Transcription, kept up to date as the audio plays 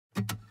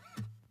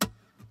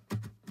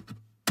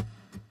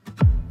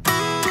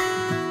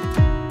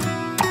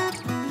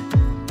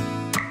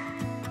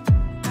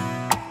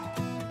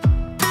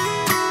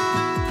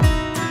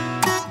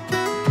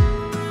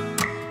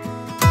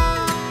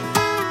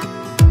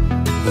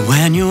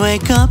When you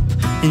wake up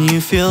and you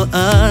feel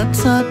a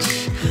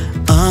touch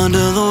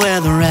under the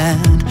weather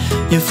and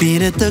your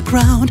feet hit the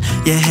ground,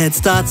 your head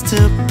starts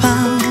to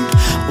pound.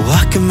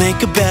 What can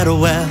make it better?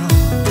 Well,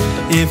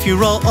 if you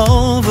roll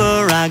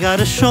over, I got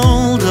a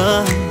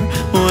shoulder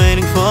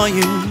waiting for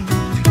you.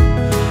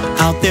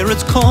 Out there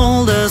it's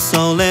colder,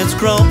 so let's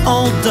grow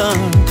older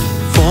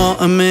for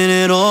a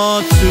minute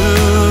or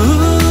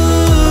two.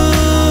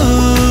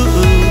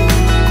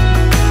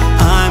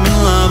 I'm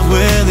in love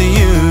with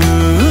you,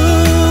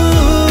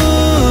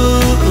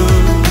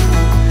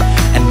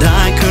 and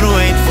I could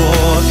wait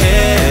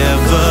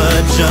forever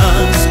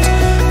just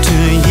to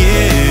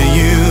hear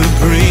you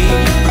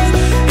breathe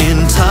in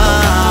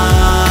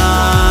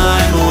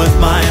time with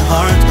my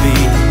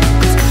heartbeat.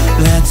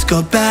 Let's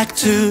go back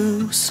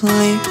to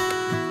sleep.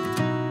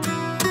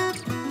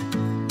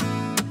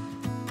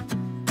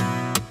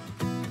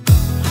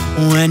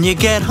 When you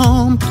get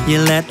home, you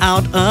let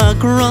out a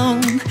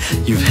groan.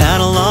 You've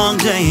had a long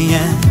day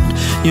and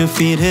your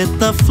feet hit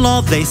the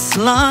floor. They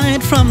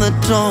slide from the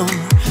door.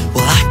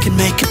 Well, I can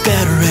make it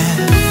better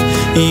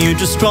if you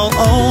just stroll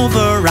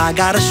over. I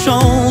got a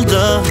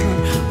shoulder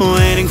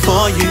waiting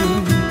for you.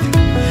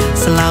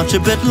 Slouch a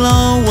bit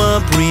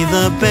lower, breathe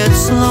a bit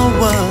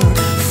slower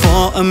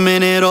for a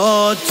minute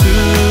or two.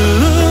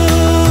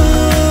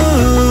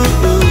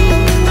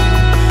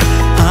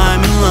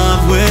 I'm in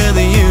love with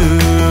you,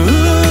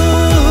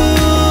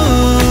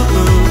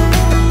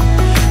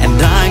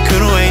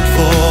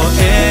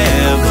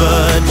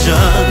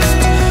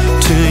 just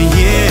to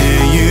hear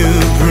you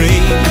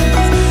breathe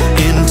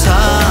in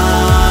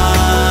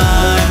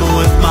time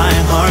with my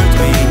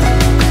heartbeat.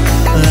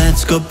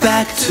 Let's go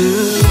back to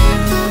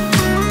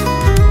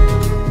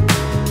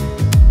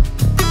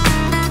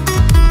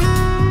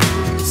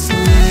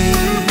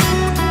sleep.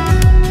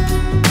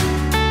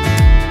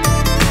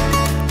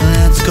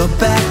 Let's go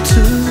back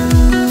to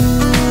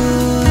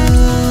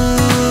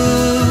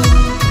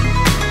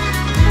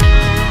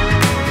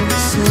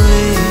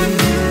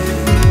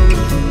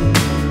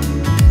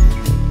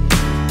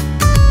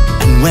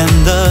when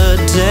the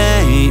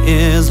day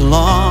is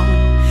long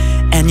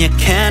and you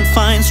can't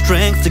find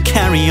strength to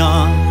carry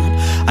on.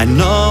 I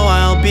know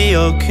I'll be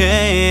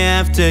okay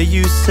after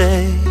you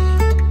say,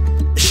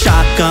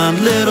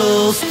 shotgun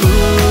little spoon.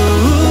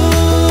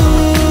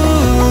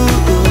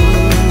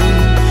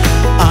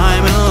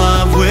 I'm in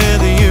love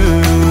with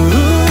you,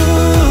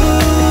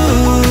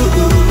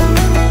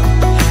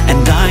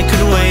 and I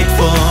could wait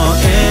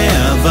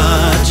forever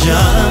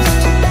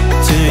just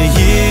to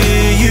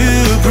hear you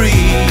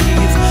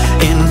breathe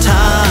in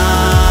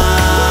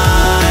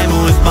time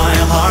with my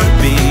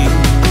heartbeat.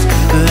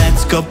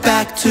 Let's go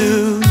back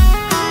to,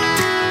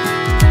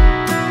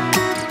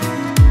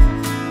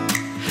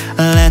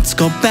 let's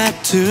go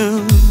back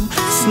to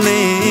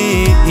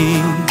sleep.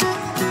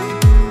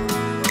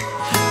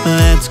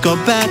 Let's go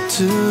back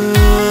to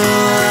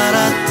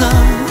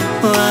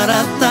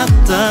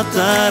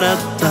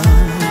la-da-da,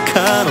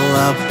 cuddle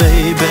up,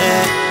 baby.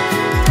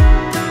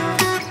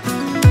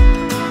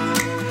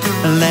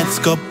 Let's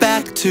go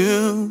back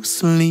to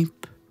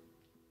sleep.